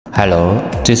Hello,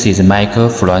 this is Michael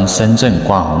from Shenzhen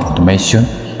Guanghong Automation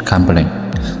Company.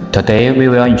 Today we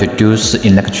will introduce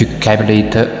electric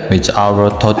calculator with our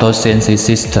total CNC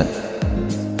system.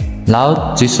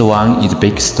 Now this one is the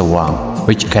biggest one,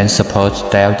 which can support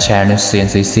dial channel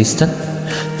CNC system.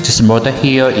 This model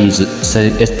here is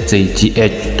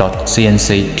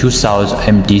SZGH.CNC 2000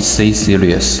 MDC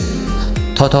series.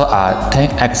 Total are 10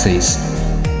 axes,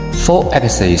 4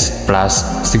 axes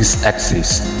plus 6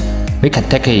 axes. We can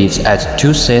take it as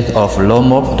 2 sets of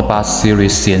low-mode bus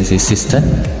series CNC system.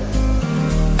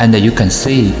 And you can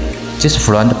see, this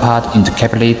front part in the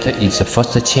calculator is the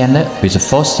first channel with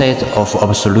 4 sets of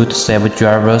absolute servo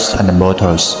drivers and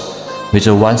motors, with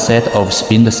 1 set of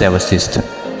spindle servo system.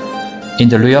 In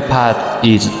the rear part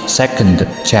is second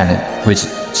channel with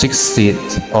 6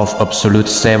 sets of absolute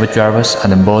servo drivers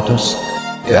and motors,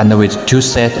 and with 2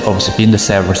 sets of spindle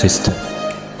servo system.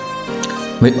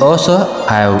 We also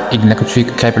have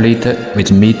electric calculator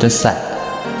with meter set.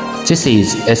 This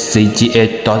is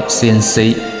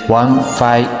SZGH.CNC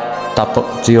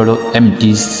 1500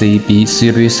 MDCB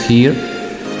series here.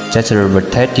 That's a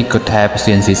vertical type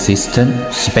CNC system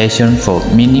special for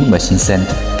mini machine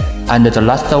center. And the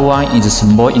last one is a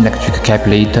small electric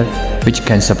calculator which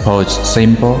can support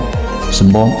simple,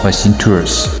 small machine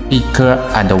tools, speaker,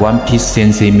 and one-piece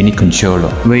CNC mini controller.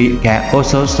 We can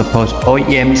also support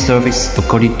OEM service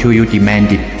according to your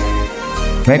demand.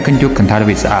 Welcome to contact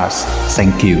with us.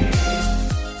 Thank you.